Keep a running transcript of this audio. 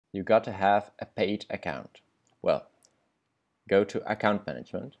you got to have a paid account. Well, go to Account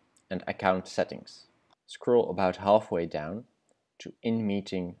Management and Account Settings. Scroll about halfway down to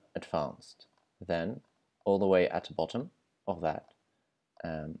In-Meeting Advanced. Then, all the way at the bottom of that,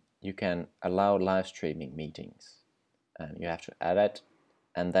 you can allow live streaming meetings. And you have to add it,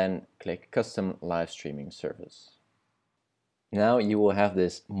 and then click Custom Live Streaming Service. Now you will have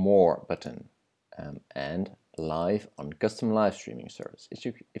this More button and Live on Custom Live Streaming Service.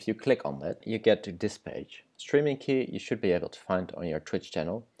 If you click on that, you get to this page. Streaming key you should be able to find on your Twitch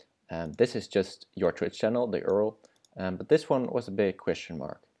channel. This is just your Twitch channel, the URL, but this one was a big question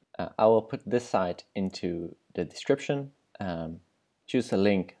mark. I will put this site into the description. Choose a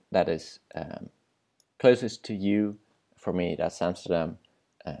link that is closest to you. For me, that's Amsterdam.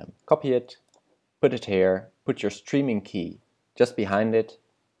 Copy it, put it here, put your streaming key just behind it,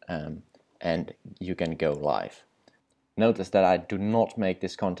 and you can go live. Notice that I do not make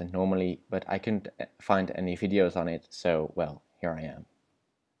this content normally, but I couldn't find any videos on it, so well, here I am.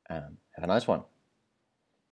 Have a nice one.